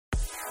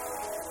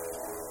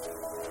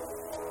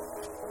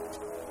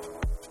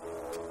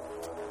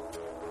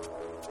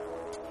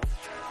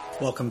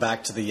Welcome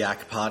back to the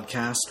Yak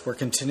Podcast. We're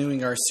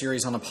continuing our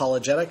series on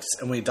apologetics,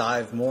 and we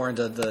dive more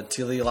into the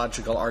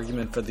teleological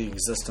argument for the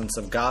existence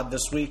of God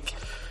this week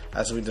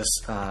as we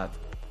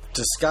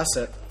discuss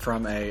it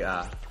from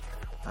a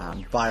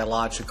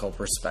biological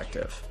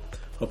perspective.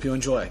 Hope you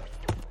enjoy.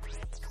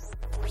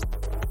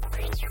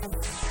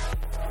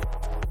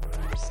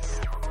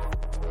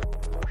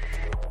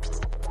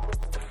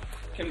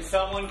 Can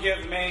someone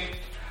give me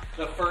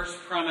the first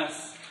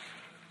premise?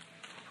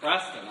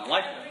 Preston, I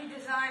like it. Every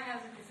design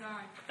has a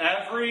design.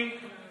 Every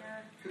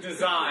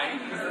design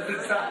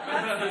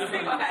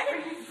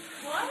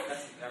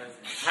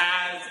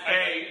has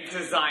a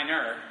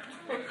designer.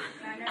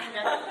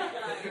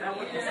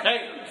 Hey,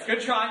 good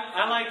try.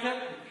 I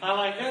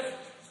like it.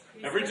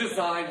 Every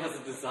design has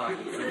a design.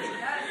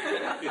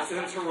 It's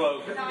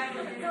interwoven.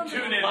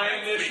 Tune in. My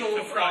initials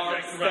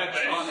are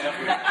sketched on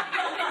everything.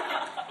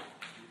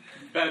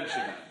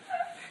 Benjamin.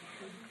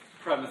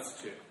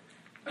 Premise 2.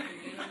 The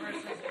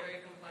universe has a very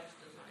complex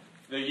design.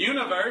 The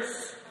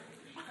universe.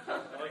 I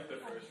like the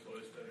first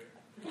voice better.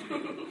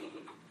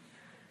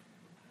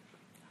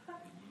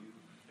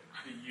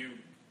 The U.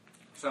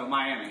 So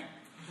Miami.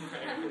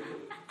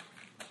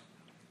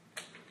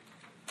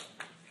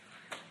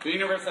 The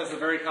universe has a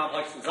very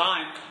complex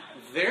design.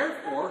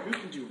 Therefore, who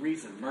can do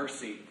reason,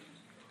 mercy?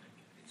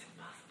 It's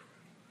impossible.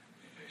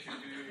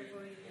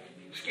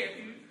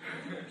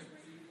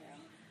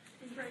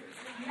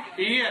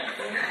 Ian.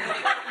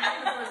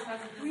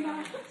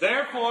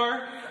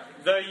 Therefore,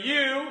 the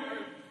U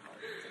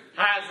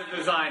has a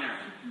designer.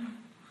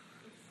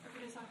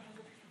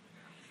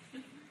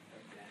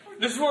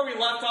 This is where we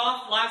left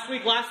off last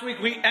week. Last week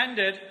we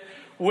ended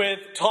with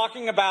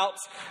talking about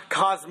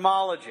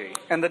cosmology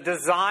and the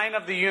design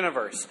of the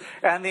universe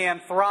and the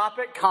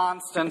anthropic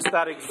constants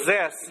that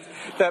exist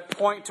that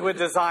point to a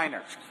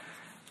designer.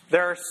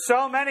 There are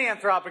so many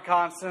anthropic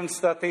constants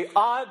that the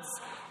odds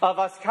of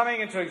us coming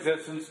into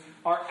existence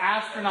are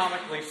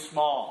astronomically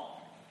small.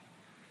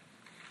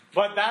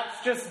 But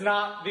that's just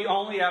not the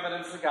only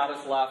evidence that God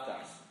has left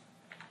us.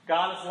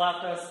 God has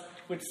left us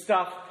with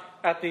stuff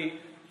at the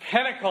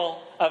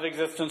pinnacle of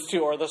existence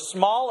too, or the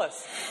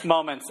smallest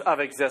moments of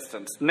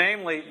existence,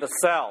 namely the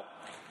cell.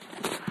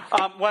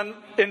 When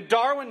in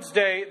Darwin's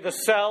day, the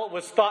cell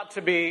was thought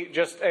to be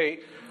just a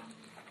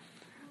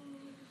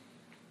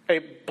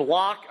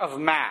block of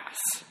mass.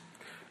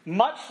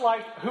 Much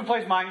like, who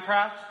plays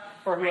Minecraft?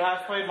 Or who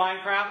has played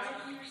Minecraft?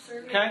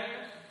 Okay?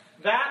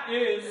 That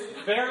is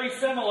very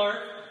similar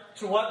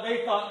to what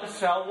they thought the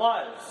cell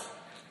was.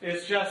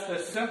 It's just a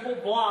simple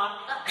block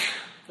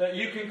that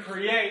you can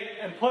create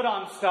and put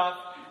on stuff,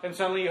 and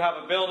suddenly you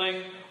have a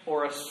building,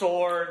 or a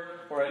sword,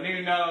 or a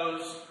new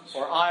nose,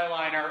 or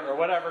eyeliner, or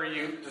whatever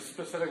you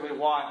specifically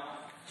want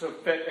to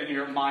fit in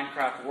your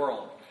Minecraft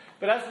world.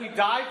 But as we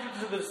dived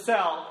into the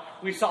cell,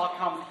 we saw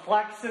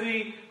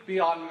complexity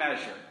beyond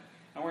measure.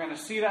 And we're going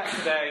to see that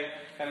today,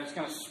 and it's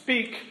going to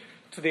speak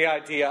to the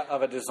idea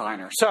of a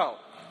designer. So,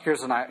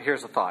 here's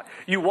a thought.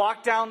 You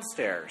walk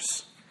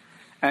downstairs,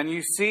 and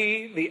you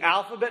see the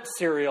alphabet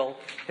cereal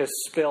has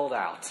spilled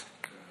out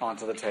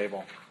onto the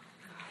table.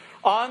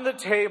 On the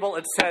table,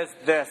 it says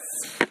this: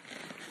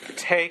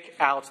 take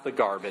out the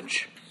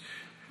garbage,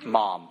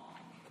 Mom.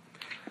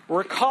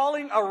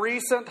 Recalling a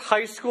recent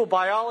high school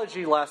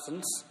biology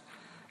lessons,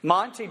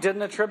 Monty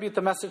didn't attribute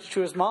the message to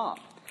his mom.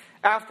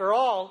 After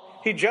all,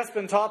 he'd just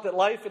been taught that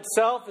life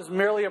itself is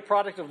merely a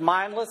product of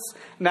mindless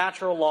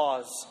natural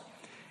laws.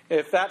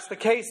 If that's the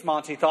case,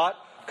 Monty thought,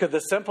 could the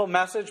simple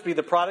message be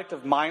the product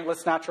of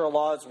mindless natural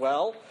law as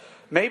well?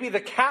 Maybe the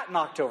cat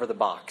knocked over the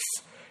box.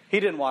 He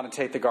didn't want to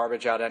take the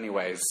garbage out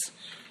anyways.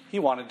 He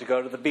wanted to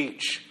go to the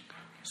beach.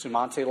 So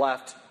Monty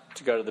left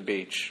to go to the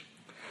beach.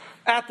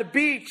 At the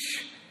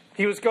beach,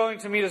 he was going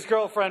to meet his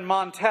girlfriend,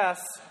 Montess,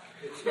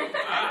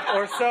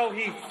 or so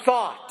he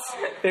thought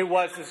it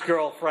was his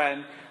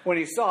girlfriend, when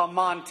he saw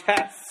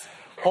Montess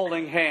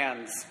holding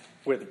hands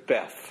with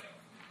Biff.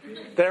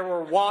 They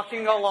were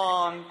walking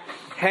along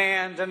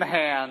hand in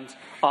hand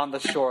on the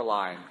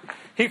shoreline.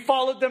 He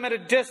followed them at a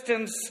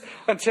distance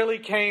until he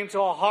came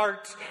to a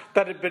heart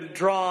that had been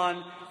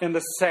drawn in the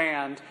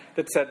sand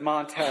that said,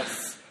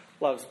 Montess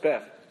loves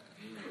Biff.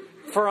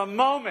 For a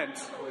moment,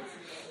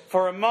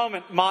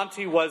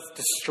 Monty was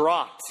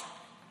distraught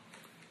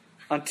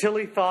until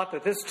he thought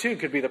that this too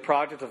could be the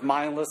product of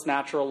mindless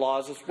natural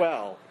laws as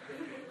well.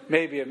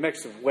 Maybe a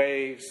mix of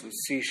waves and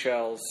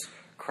seashells,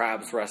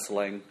 crabs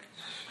wrestling,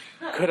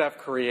 could have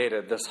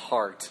created this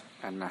heart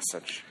and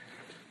message.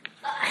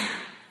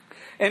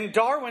 In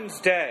Darwin's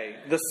day,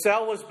 the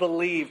cell was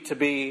believed to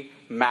be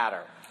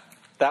matter.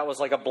 That was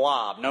like a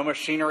blob. No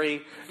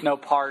machinery, no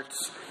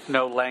parts,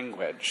 no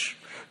language.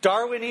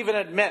 Darwin even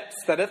admits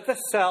that if the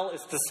cell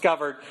is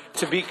discovered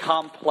to be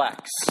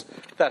complex,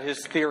 that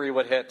his theory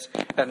would hit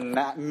a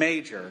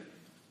major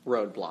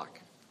roadblock.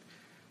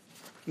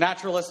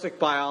 Naturalistic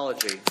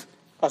biology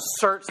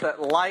asserts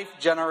that life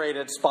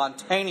generated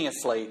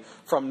spontaneously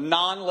from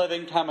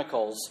non-living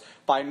chemicals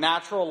by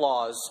natural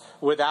laws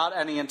without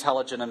any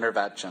intelligent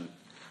intervention.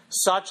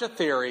 Such a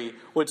theory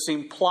would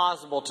seem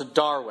plausible to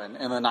Darwin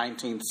in the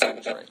 19th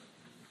century.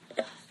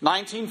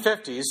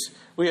 1950s,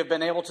 we have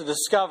been able to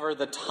discover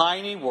the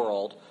tiny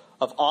world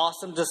of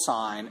awesome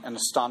design and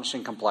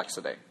astonishing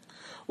complexity.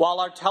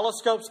 While our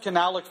telescopes can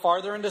now look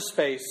farther into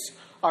space,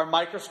 our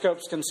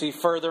microscopes can see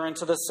further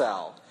into the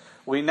cell.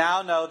 We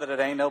now know that it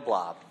ain't no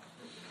blob.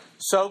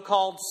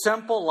 So-called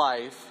simple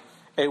life,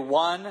 a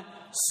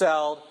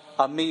one-celled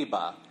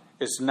amoeba,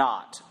 is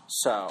not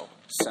so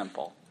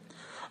simple.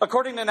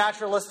 According to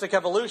naturalistic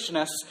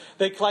evolutionists,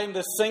 they claim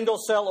this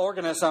single-cell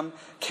organism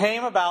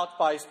came about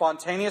by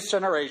spontaneous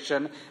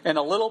generation in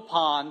a little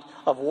pond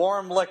of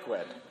warm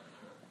liquid.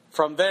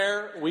 From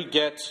there, we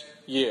get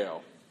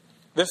you.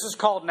 This is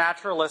called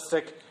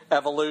naturalistic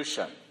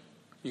evolution.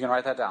 You can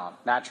write that down.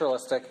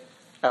 Naturalistic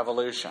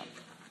evolution.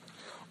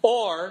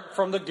 Or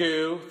from the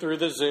goo through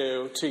the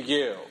zoo to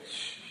you.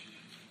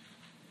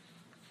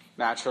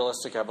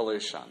 Naturalistic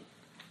evolution.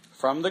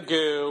 From the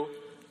goo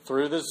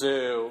through the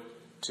zoo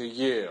to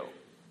you.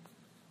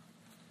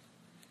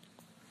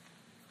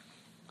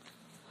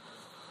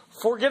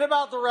 Forget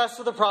about the rest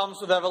of the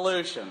problems with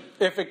evolution.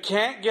 If it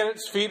can't get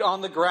its feet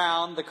on the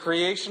ground, the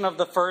creation of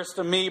the first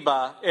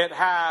amoeba, it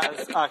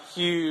has a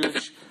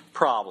huge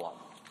problem.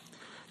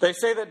 They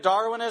say that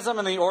Darwinism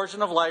and the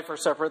origin of life are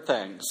separate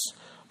things.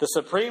 The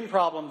supreme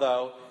problem,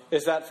 though,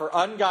 is that for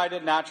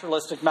unguided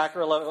naturalistic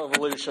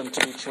macroevolution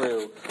to be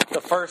true,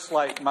 the first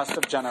life must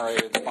have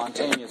generated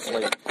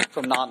spontaneously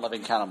from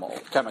non-living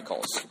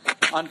chemicals.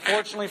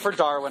 Unfortunately for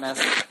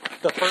Darwinists,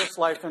 the first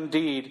life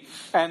indeed,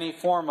 any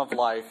form of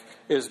life,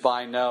 is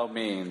by no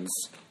means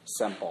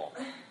simple.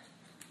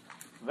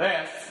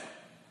 This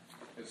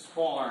is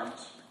formed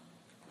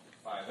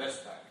by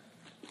this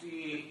thing,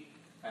 DNA.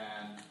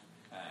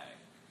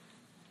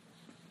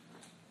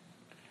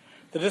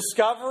 The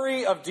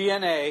discovery of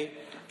DNA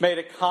made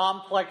a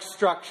complex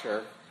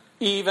structure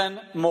even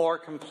more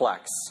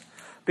complex,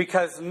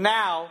 because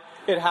now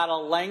it had a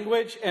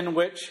language in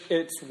which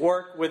it's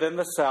worked within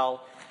the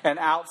cell and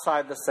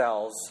outside the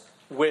cells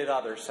with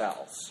other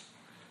cells.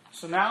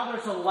 So now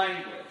there's a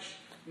language.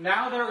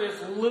 Now there is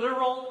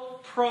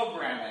literal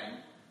programming,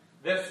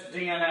 this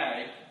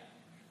DNA,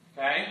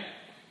 okay,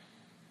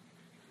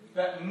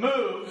 that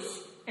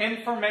moves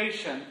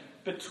information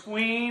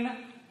between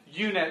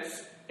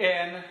units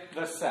in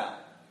the cell.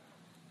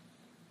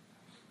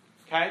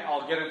 Okay,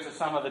 I'll get into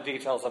some of the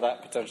details of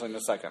that potentially in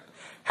a second.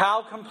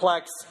 How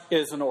complex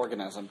is an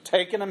organism?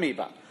 Take an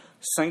amoeba,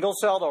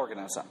 single-celled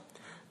organism.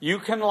 You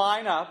can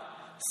line up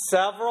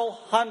several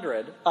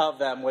hundred of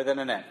them within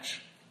an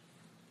inch.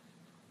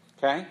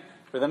 Okay?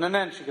 Within an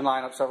inch, you can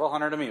line up several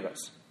hundred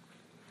amoebas.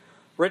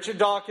 Richard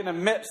Dawkins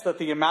admits that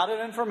the amount of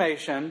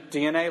information,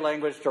 DNA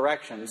language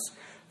directions,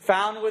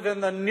 found within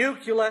the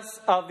nucleus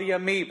of the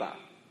amoeba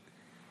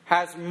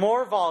has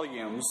more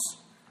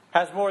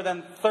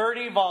than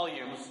 30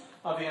 volumes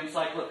of the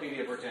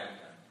Encyclopedia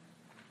Britannica.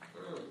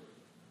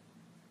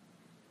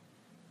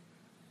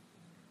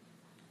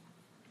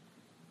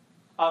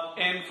 Of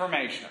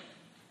information.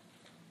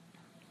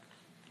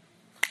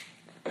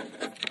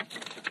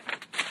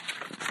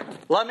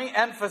 Let me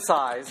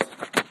emphasize.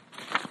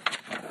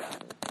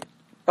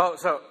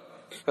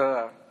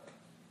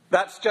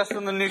 That's just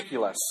in the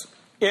nucleus.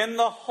 In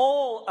the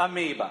whole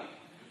amoeba,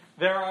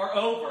 there are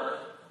over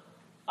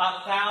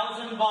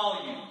 1,000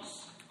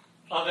 volumes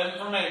of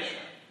information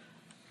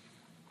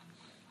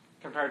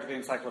compared to the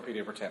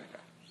Encyclopedia Britannica.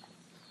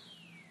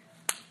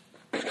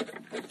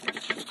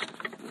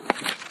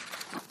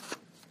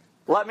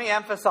 Let me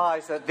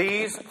emphasize that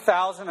these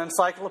 1,000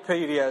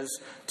 encyclopedias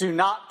do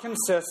not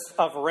consist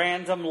of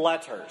random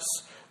letters.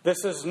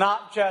 This is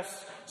not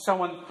just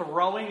someone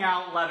throwing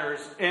out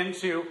letters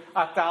into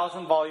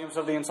 1,000 volumes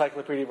of the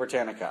Encyclopedia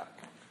Britannica.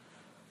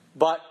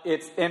 But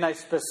it's in a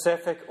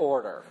specific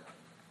order,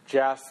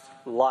 just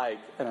like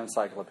an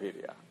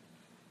encyclopedia.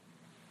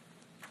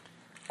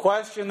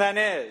 Question then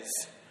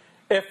is,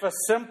 if a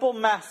simple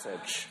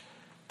message,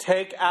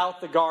 take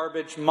out the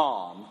garbage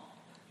mom,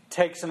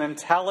 takes an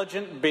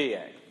intelligent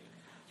being,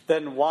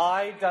 then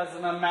why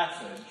doesn't a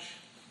message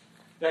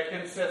that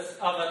consists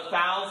of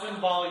 1,000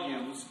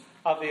 volumes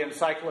of the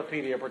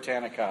Encyclopedia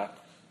Britannica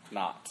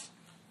not?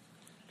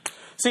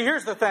 See,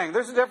 here's the thing.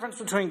 There's a difference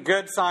between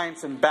good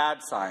science and bad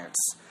science.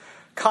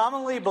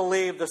 Commonly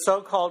believed, the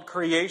so-called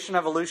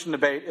creation-evolution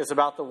debate is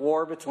about the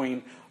war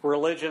between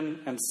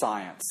religion and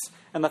science.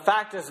 And the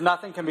fact is,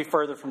 nothing can be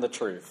further from the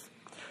truth.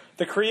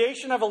 The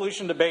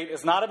creation-evolution debate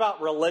is not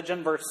about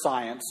religion versus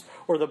science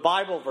or the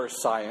Bible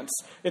versus science.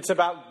 It's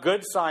about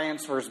good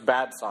science versus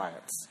bad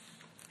science.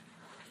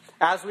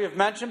 As we have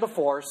mentioned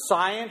before,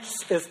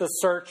 science is the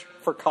search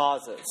for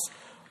causes.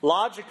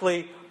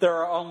 Logically, there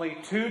are only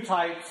two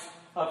types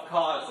of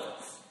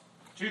causes.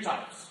 Two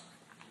types.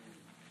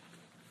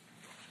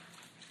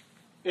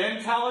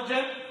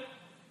 Intelligent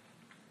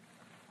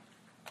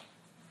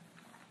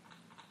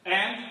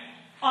and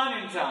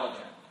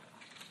unintelligent.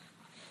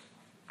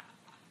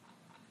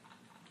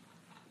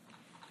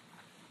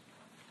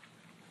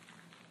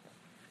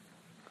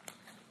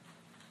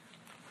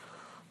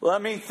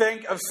 Let me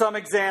think of some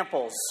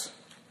examples.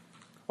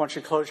 want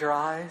you to close your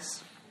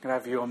eyes. I'm going to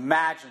have you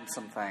imagine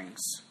some things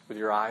with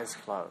your eyes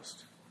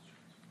closed.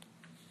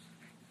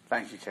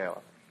 Thank you,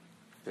 Caleb.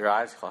 With your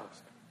eyes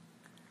closed.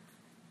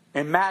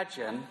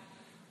 Imagine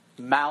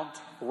Mount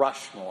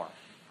Rushmore.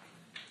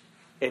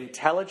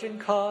 Intelligent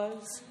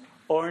cause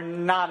or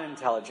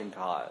non-intelligent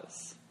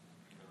cause?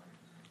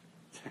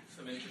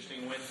 Some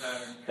interesting wind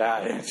pattern.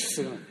 That is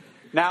interesting.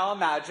 Now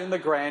imagine the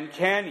Grand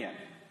Canyon.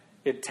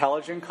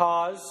 Intelligent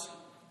cause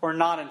or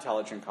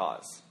non-intelligent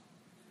cause?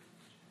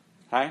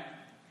 Okay?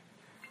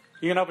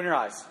 You can open your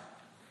eyes.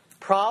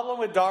 Problem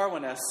with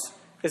Darwinists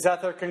is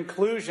that their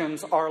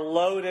conclusions are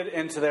loaded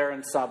into their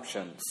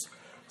assumptions.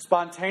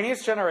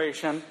 Spontaneous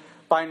generation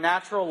by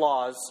natural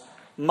laws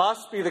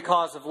must be the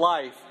cause of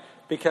life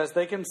because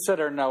they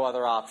consider no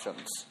other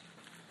options.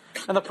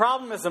 And the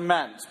problem is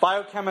immense.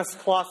 Biochemist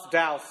Klaus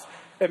Dowse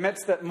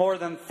admits that more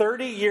than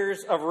 30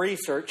 years of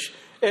research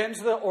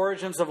into the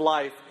origins of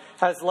life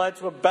has led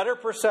to a better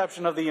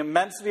perception of the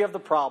immensity of the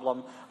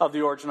problem of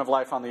the origin of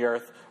life on the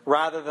earth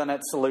rather than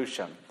its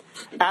solution.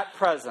 At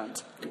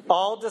present,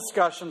 all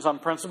discussions on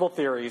principal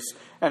theories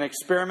and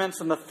experiments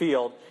in the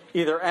field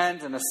either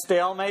end in a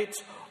stalemate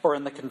or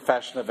in the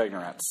confession of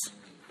ignorance.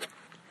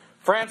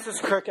 Francis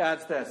Crick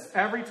adds this: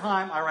 every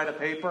time I write a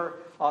paper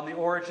on the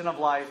origin of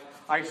life,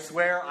 I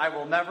swear I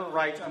will never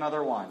write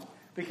another one,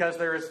 because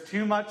there is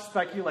too much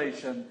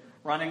speculation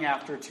running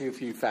after too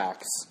few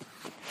facts.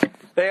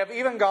 They have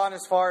even gone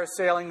as far as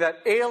saying that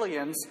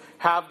aliens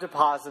have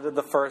deposited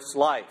the first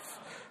life.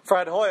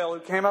 Fred Hoyle,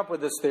 who came up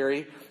with this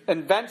theory,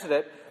 invented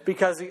it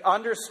because he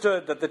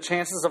understood that the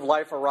chances of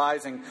life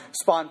arising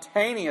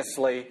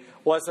spontaneously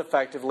was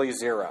effectively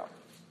zero.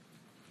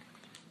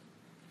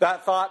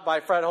 That thought by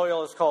Fred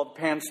Hoyle is called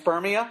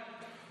panspermia.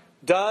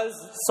 Does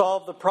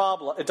solve the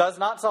problem. It does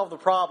not solve the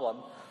problem.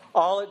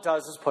 All it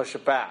does is push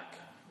it back.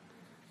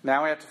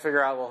 Now we have to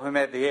figure out, well, who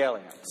made the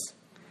aliens?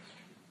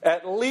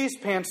 At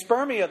least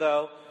panspermia,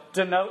 though,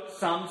 denotes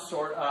some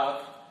sort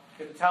of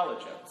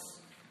intelligence.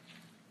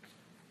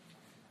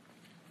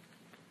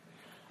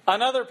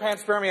 Another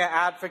panspermia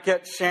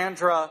advocate,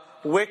 Chandra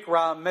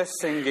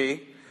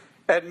Wickramasinghe,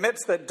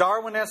 admits that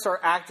Darwinists are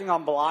acting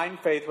on blind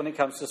faith when it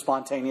comes to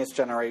spontaneous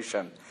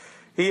generation.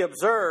 He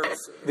observes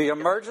the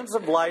emergence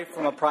of life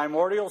from a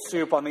primordial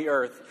soup on the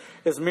earth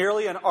is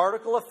merely an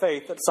article of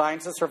faith that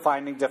scientists are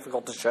finding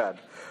difficult to shed.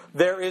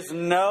 There is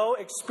no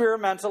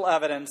experimental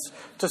evidence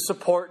to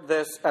support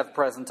this at the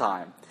present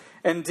time.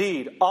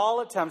 Indeed, all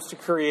attempts to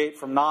create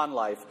from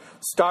non-life,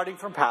 starting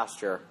from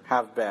pasture,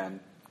 have been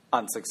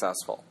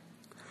unsuccessful.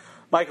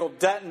 Michael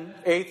Denton,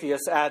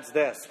 atheist, adds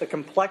this: the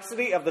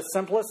complexity of the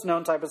simplest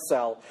known type of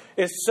cell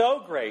is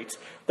so great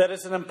that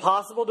it's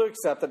impossible to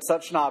accept that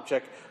such an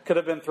object could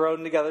have been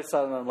thrown together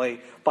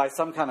suddenly by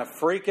some kind of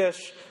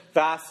freakish,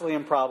 vastly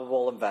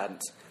improbable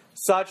event.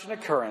 Such an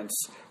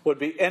occurrence would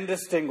be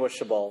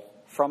indistinguishable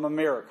from a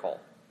miracle.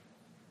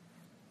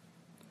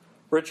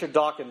 Richard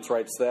Dawkins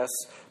writes this: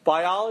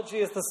 biology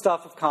is the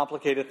stuff of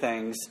complicated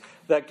things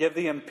that give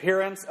the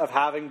appearance of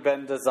having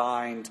been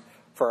designed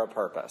for a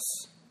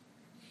purpose.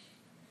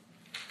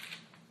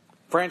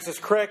 Francis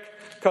Crick,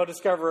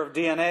 co-discoverer of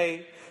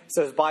DNA,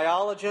 says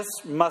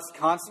biologists must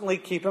constantly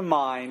keep in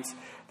mind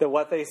that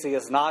what they see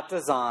is not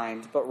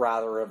designed, but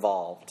rather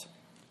evolved.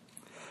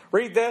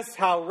 Read this,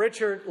 how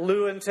Richard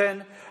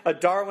Lewontin, a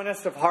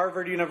Darwinist of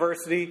Harvard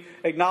University,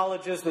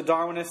 acknowledges the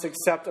Darwinists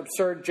accept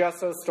absurd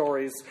gesso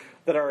stories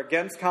that are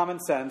against common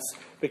sense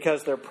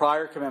because their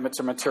prior commitment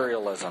to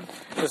materialism.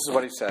 This is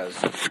what he says: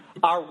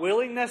 our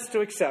willingness to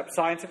accept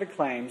scientific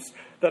claims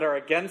that are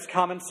against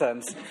common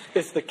sense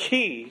is the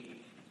key,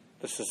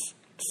 this is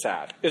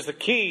sad, is the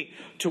key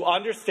to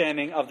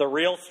understanding of the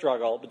real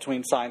struggle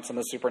between science and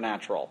the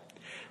supernatural.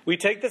 We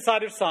take the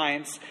side of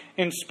science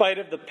in spite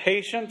of the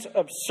patient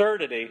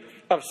absurdity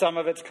of some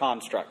of its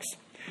constructs,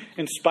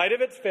 in spite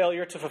of its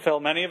failure to fulfill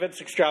many of its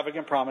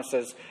extravagant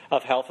promises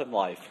of health and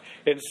life,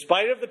 in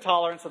spite of the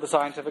tolerance of the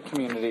scientific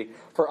community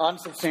for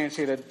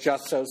unsubstantiated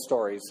just-so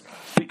stories,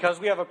 because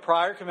we have a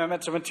prior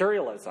commitment to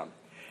materialism.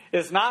 It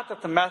is not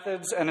that the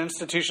methods and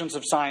institutions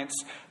of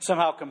science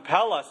somehow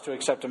compel us to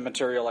accept a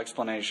material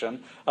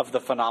explanation of the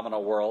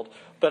phenomenal world,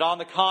 but on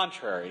the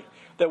contrary,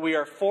 that we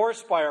are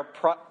forced by our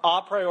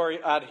a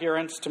priori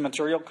adherence to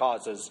material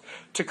causes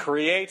to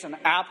create an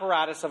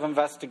apparatus of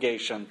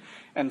investigation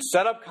and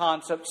set up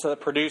concepts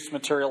that produce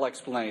material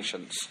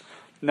explanations,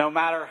 no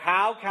matter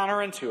how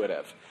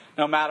counterintuitive,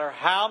 no matter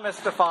how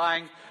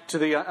mystifying to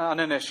the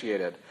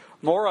uninitiated.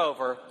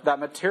 Moreover, that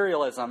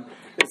materialism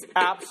is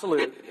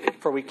absolute,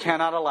 for we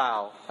cannot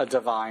allow a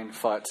divine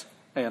foot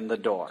in the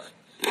door.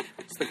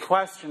 So the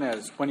question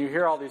is, when you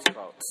hear all these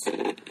quotes,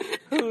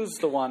 who's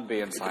the one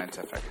being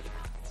scientific?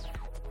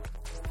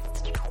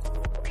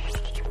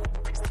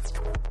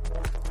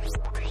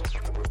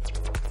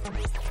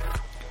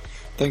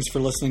 Thanks for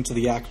listening to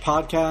the Yak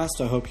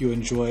Podcast. I hope you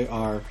enjoy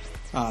our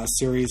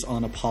series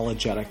on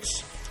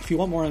apologetics. If you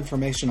want more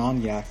information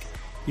on Yak,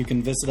 you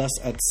can visit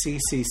us at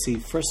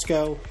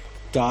cccfrisco.org.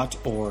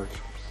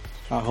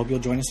 I hope you'll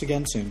join us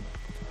again soon.